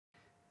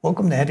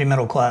Welcome to Heavy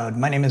Metal Cloud.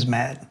 My name is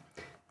Matt.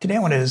 Today I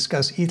want to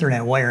discuss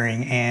Ethernet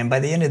wiring, and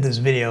by the end of this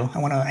video I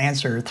want to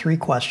answer 3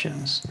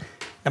 questions.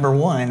 Number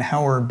 1,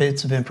 how are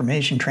bits of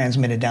information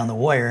transmitted down the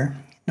wire?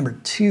 Number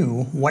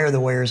 2, why are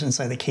the wires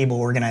inside the cable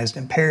organized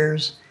in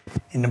pairs?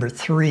 And number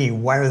 3,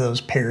 why are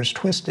those pairs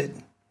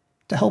twisted?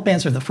 To help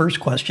answer the first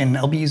question,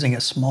 I'll be using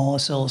a small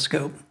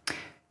oscilloscope.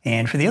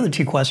 And for the other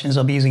 2 questions,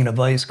 I'll be using a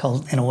device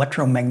called an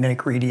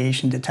electromagnetic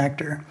radiation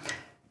detector.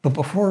 But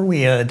before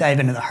we dive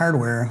into the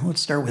hardware,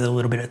 let's start with a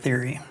little bit of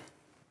theory.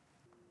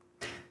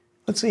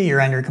 Let's say you're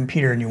on your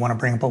computer and you want to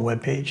bring up a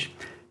web page.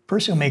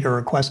 First, you'll make a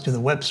request to the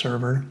web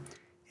server,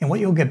 and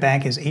what you'll get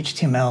back is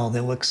HTML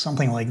that looks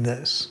something like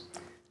this.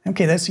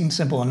 Okay, that seems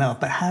simple enough,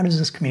 but how does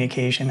this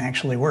communication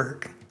actually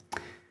work?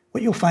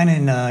 What you'll find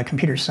in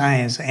computer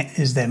science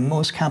is that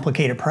most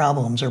complicated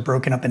problems are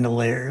broken up into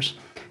layers.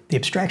 The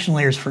abstraction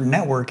layers for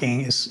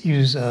networking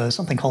use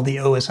something called the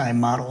OSI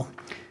Model.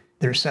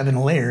 There are 7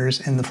 layers,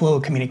 and the flow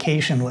of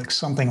communication looks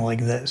something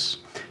like this.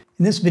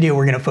 In this video,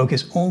 we're going to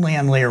focus only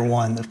on layer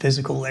 1, the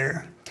physical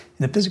layer.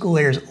 And the physical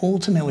layer is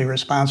ultimately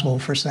responsible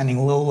for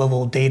sending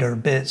low-level data or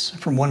bits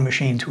from one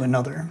machine to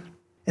another.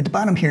 At the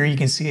bottom here, you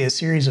can see a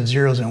series of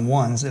zeros and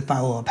ones that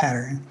follow a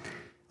pattern.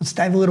 Let's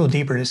dive a little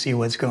deeper to see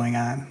what's going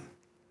on.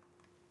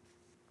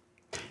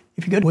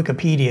 If you go to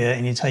Wikipedia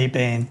and you type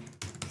in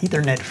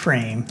Ethernet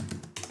frame,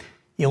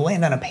 you'll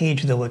land on a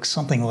page that looks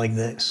something like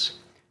this.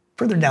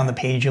 Further down the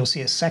page, you'll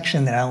see a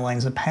section that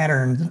outlines a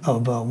pattern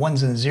of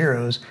ones and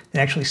zeros that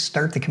actually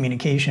start the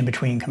communication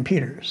between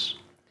computers.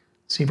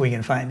 See if we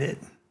can find it.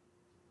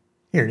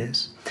 Here it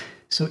is.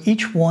 So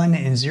each 1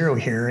 and 0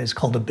 here is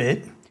called a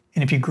bit,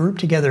 and if you group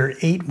together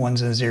 8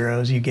 ones and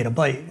zeros, you get a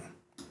byte.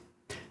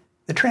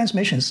 The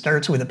transmission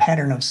starts with a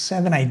pattern of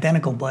 7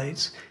 identical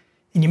bytes,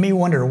 and you may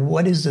wonder,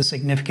 what is the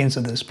significance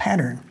of this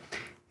pattern?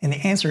 And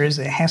the answer is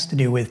that it has to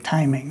do with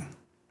timing.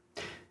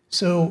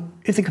 So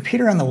if the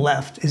computer on the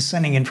left is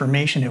sending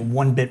information at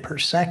 1 bit per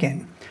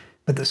second,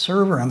 but the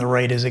server on the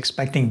right is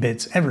expecting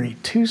bits every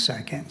 2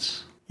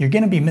 seconds, you're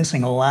going to be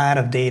missing a lot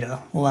of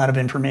data, a lot of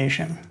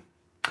information.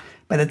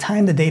 By the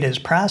time the data is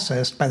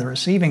processed by the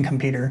receiving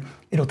computer,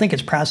 it'll think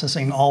it's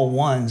processing all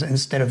ones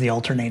instead of the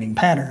alternating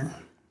pattern.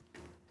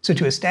 So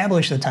to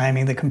establish the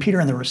timing, the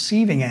computer on the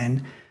receiving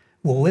end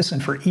will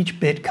listen for each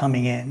bit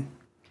coming in,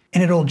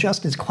 and it'll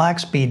adjust its clock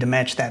speed to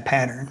match that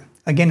pattern.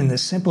 Again, in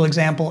this simple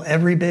example,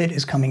 every bit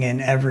is coming in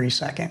every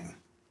second.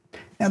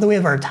 Now that we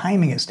have our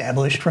timing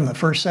established from the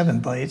first 7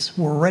 bytes,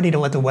 we're ready to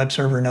let the web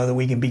server know that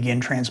we can begin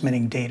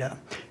transmitting data.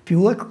 If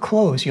you look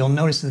close, you'll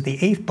notice that the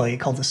 8th byte,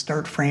 called the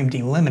start frame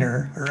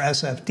delimiter, or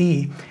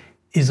SFD,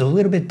 is a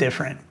little bit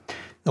different.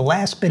 The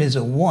last bit is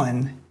a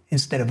 1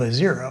 instead of a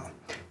 0.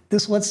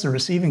 This lets the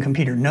receiving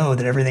computer know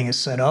that everything is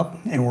set up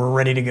and we're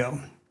ready to go.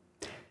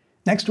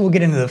 Next, we'll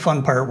get into the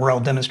fun part where I'll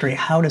demonstrate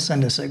how to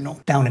send a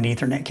signal down an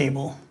Ethernet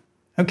cable.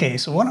 Okay,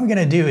 so what I'm going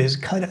to do is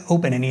cut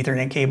open an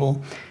Ethernet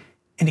cable,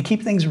 and to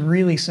keep things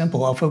really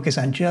simple, I'll focus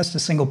on just a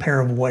single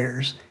pair of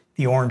wires,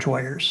 the orange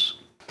wires.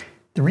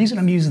 The reason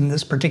I'm using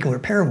this particular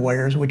pair of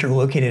wires, which are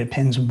located at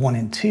pins 1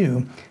 and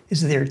 2,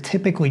 is that they're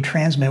typically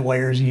transmit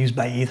wires used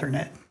by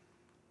Ethernet.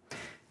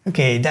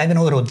 Okay, diving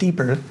a little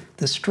deeper,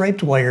 the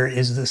striped wire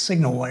is the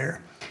signal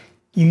wire.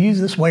 You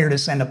use this wire to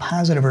send a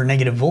positive or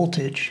negative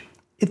voltage.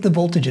 If the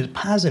voltage is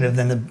positive,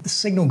 then the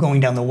signal going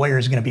down the wire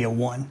is going to be a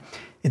 1.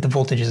 If the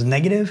voltage is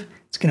negative,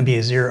 it's going to be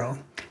a 0.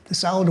 The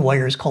solid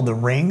wire is called the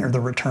ring or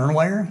the return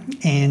wire,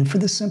 and for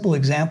this simple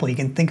example, you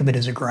can think of it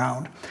as a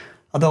ground,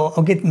 although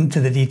I'll get into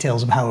the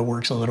details of how it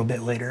works a little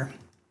bit later.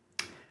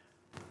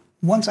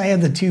 Once I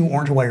have the 2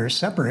 orange wires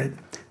separate,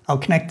 I'll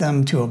connect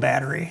them to a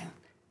battery.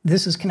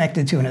 This is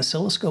connected to an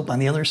oscilloscope on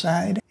the other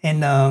side,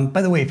 and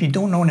by the way, if you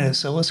don't know what an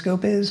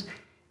oscilloscope is,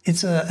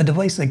 it's a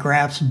device that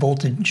graphs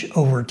voltage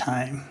over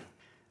time.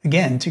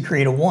 Again, to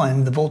create a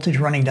 1, the voltage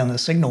running down the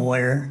signal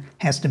wire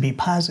has to be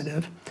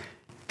positive.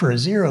 For a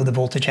 0, the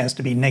voltage has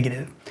to be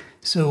negative.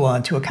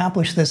 So to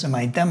accomplish this in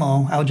my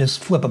demo, I'll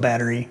just flip a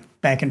battery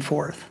back and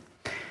forth.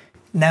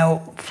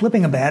 Now,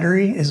 flipping a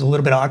battery is a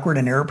little bit awkward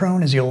and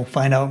error-prone, as you'll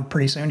find out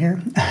pretty soon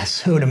here.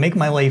 So to make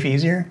my life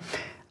easier,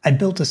 I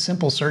built a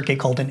simple circuit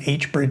called an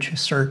H-bridge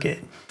circuit.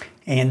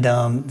 And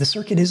the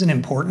circuit isn't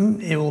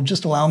important. It will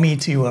just allow me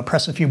to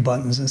press a few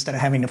buttons instead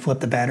of having to flip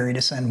the battery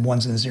to send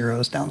ones and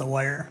zeros down the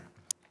wire.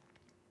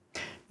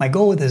 My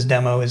goal with this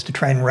demo is to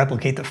try and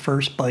replicate the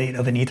first byte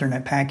of an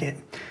Ethernet packet.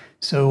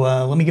 So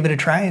let me give it a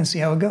try and see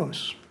how it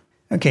goes.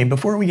 Okay,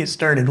 before we get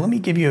started, let me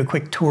give you a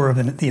quick tour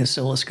of the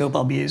oscilloscope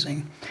I'll be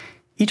using.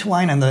 Each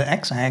line on the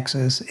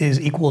x-axis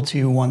is equal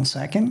to 1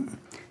 second,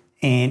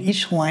 and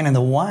each line on the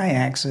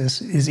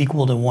y-axis is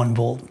equal to 1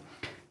 volt.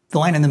 The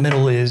line in the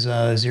middle is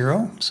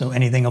 0, so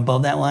anything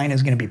above that line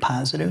is going to be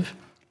positive.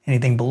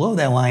 Anything below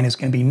that line is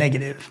going to be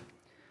negative.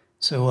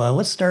 So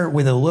let's start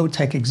with a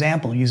low-tech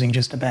example using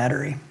just a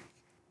battery.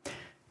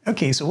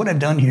 Okay, so what I've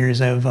done here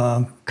is I've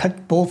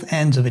cut both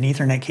ends of an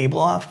Ethernet cable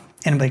off,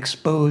 and I've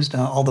exposed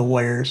all the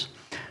wires.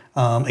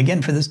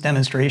 Again, for this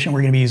demonstration,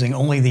 we're going to be using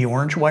only the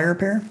orange wire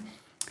pair.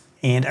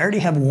 And I already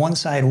have one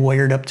side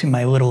wired up to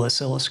my little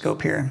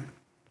oscilloscope here.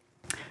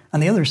 On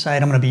the other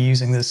side, I'm going to be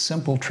using this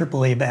simple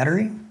AAA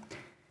battery,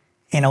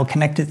 and I'll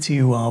connect it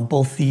to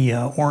both the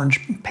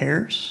orange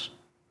pairs.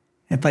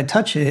 If I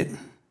touch it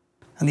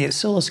on the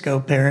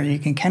oscilloscope there, you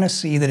can kind of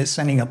see that it's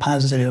sending a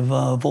positive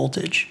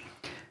voltage.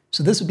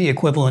 So this would be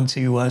equivalent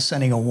to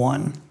sending a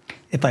 1.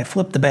 If I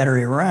flip the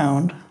battery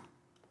around,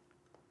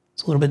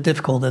 it's a little bit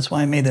difficult, that's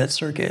why I made that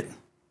circuit.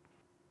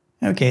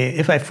 Okay,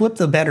 if I flip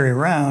the battery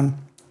around,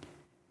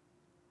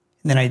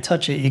 and then I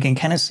touch it, you can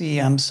kind of see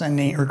I'm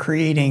sending or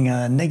creating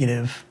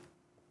negative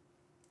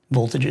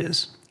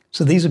voltages.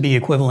 So these would be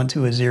equivalent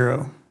to a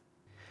 0.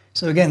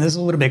 So again, this is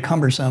a little bit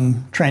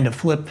cumbersome trying to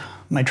flip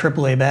my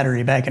AAA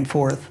battery back and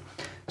forth.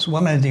 So what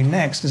I'm going to do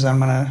next is I'm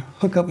going to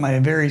hook up my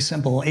very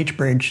simple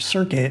H-bridge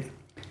circuit.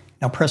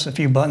 I'll press a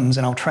few buttons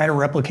and I'll try to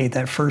replicate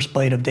that first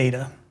byte of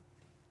data.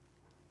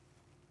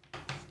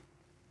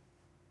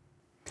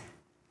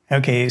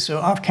 Okay, so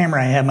off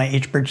camera I have my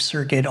H-bridge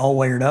circuit all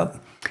wired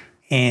up,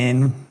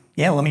 and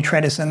yeah, let me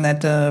try to send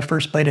that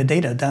first byte of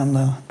data down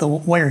the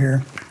wire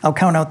here. I'll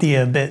count out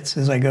the bits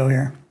as I go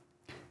here.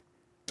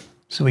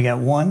 So we got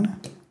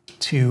 1,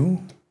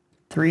 2,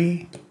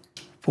 3,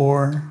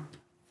 4,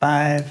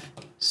 5,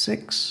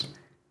 6,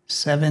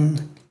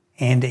 7,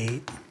 and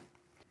 8.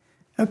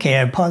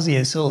 Okay, I paused the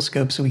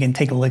oscilloscope so we can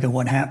take a look at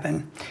what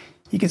happened.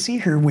 You can see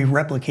here we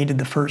replicated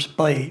the first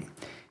byte.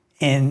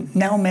 And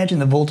now imagine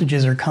the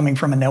voltages are coming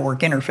from a network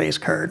interface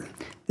card.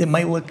 It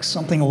might look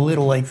something a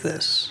little like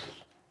this.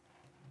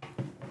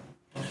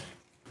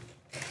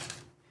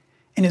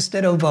 And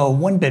instead of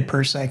 1 bit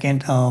per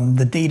second,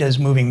 the data is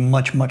moving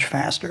much, much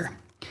faster.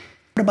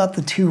 What about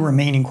the two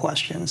remaining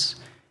questions,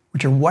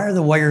 which are why are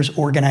the wires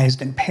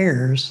organized in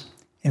pairs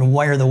and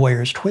why are the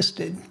wires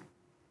twisted?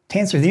 To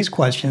answer these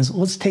questions,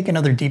 let's take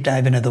another deep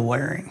dive into the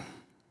wiring.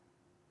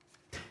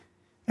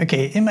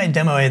 Okay, in my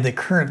demo I had the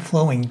current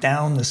flowing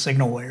down the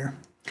signal wire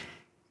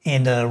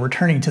and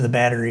returning to the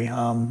battery.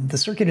 The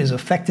circuit is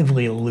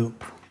effectively a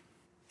loop.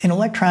 In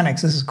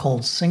electronics, this is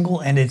called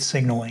single-ended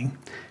signaling.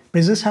 But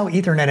is this how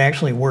Ethernet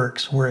actually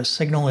works, where a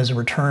signal is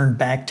returned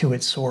back to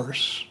its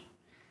source?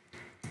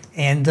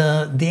 And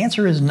the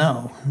answer is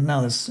no.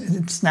 No,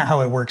 it's not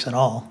how it works at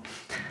all.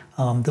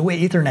 The way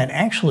Ethernet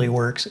actually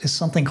works is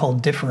something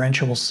called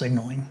differential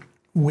signaling.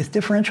 With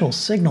differential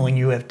signaling,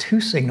 you have two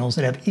signals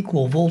that have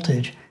equal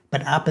voltage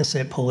but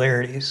opposite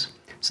polarities.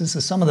 Since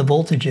the sum of the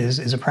voltages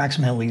is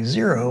approximately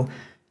 0,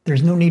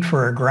 there's no need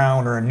for a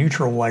ground or a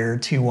neutral wire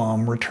to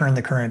return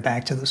the current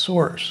back to the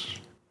source.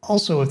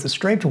 Also, if the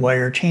striped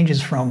wire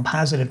changes from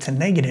positive to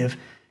negative,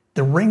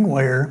 the ring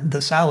wire,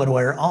 the solid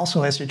wire,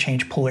 also has to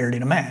change polarity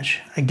to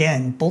match.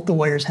 Again, both the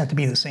wires have to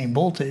be the same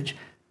voltage,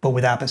 but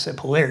with opposite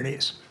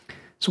polarities.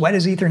 So why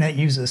does Ethernet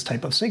use this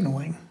type of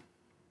signaling?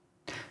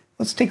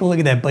 Let's take a look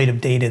at that byte of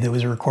data that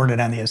was recorded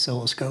on the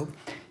oscilloscope.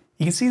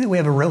 You can see that we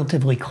have a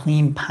relatively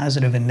clean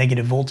positive and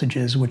negative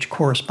voltages which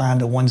correspond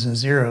to 1s and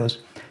 0s.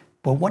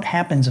 But what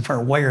happens if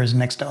our wire is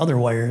next to other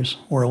wires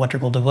or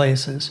electrical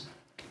devices?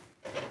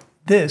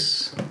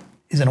 This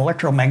is an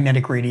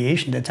electromagnetic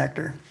radiation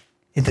detector.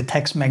 It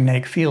detects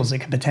magnetic fields that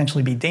could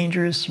potentially be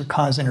dangerous or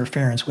cause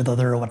interference with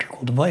other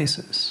electrical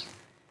devices.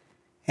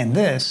 And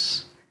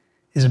this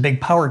is a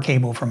big power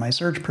cable for my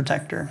surge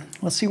protector.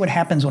 Let's see what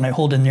happens when I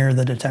hold it near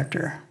the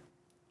detector.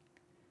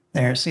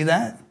 There, see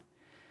that?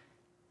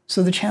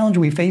 So the challenge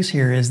we face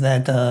here is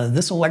that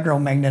this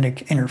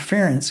electromagnetic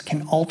interference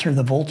can alter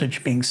the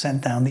voltage being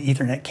sent down the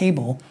Ethernet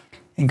cable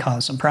and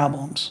cause some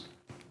problems.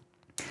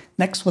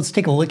 Next, let's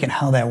take a look at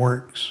how that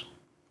works.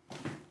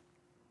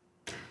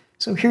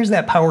 So here's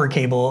that power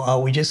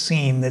cable we just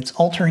seen that's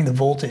altering the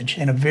voltage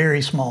in a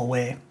very small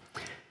way.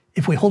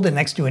 If we hold it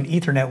next to an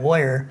Ethernet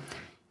wire,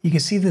 you can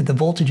see that the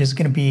voltage is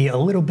going to be a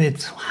little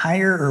bit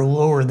higher or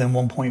lower than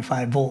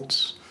 1.5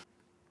 volts.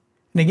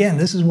 And again,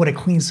 this is what a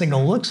clean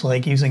signal looks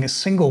like using a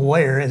single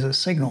wire as a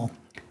signal.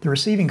 The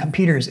receiving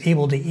computer is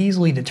able to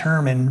easily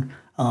determine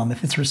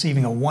if it's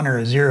receiving a 1 or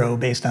a 0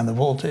 based on the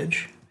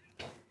voltage.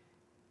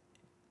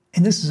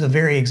 And this is a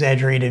very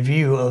exaggerated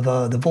view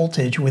of the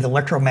voltage with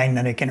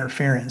electromagnetic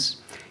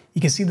interference.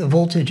 You can see the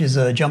voltage is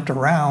jumped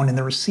around and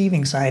the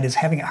receiving side is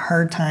having a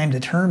hard time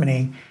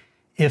determining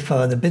if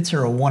the bits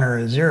are a 1 or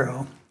a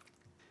 0.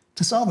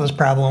 To solve this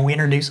problem, we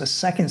introduce a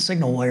second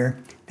signal wire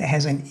that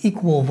has an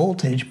equal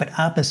voltage but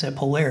opposite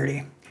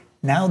polarity.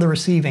 Now the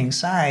receiving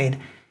side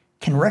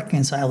can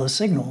reconcile the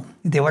signal.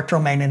 The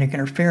electromagnetic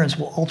interference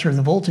will alter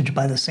the voltage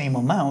by the same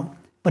amount,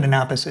 but in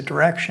opposite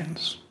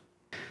directions.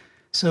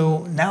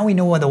 So now we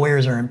know why the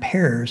wires are in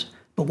pairs,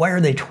 but why are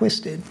they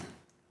twisted?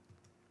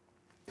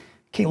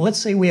 Okay, let's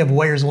say we have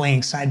wires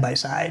laying side by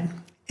side.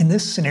 In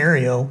this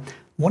scenario,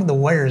 one of the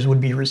wires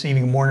would be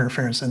receiving more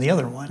interference than the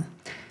other one.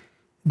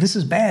 This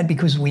is bad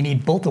because we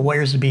need both the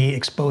wires to be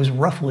exposed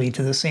roughly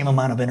to the same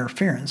amount of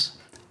interference.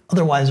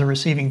 Otherwise, the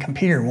receiving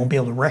computer won't be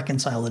able to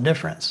reconcile the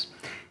difference.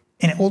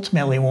 And it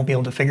ultimately won't be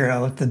able to figure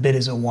out if the bit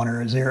is a 1 or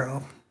a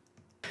 0.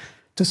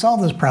 To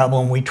solve this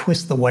problem, we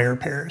twist the wire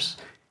pairs.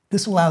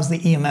 This allows the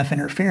EMF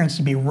interference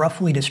to be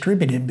roughly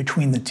distributed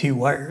between the two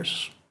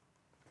wires.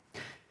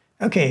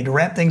 Okay, to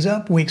wrap things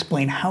up, we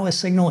explain how a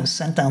signal is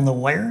sent down the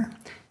wire,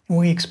 when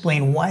we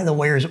explain why the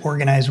wire is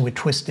organized with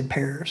twisted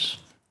pairs.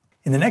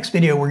 In the next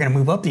video, we're going to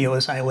move up the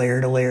OSI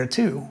layer to layer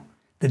 2,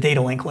 the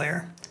data link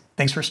layer.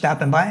 Thanks for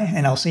stopping by,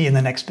 and I'll see you in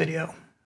the next video.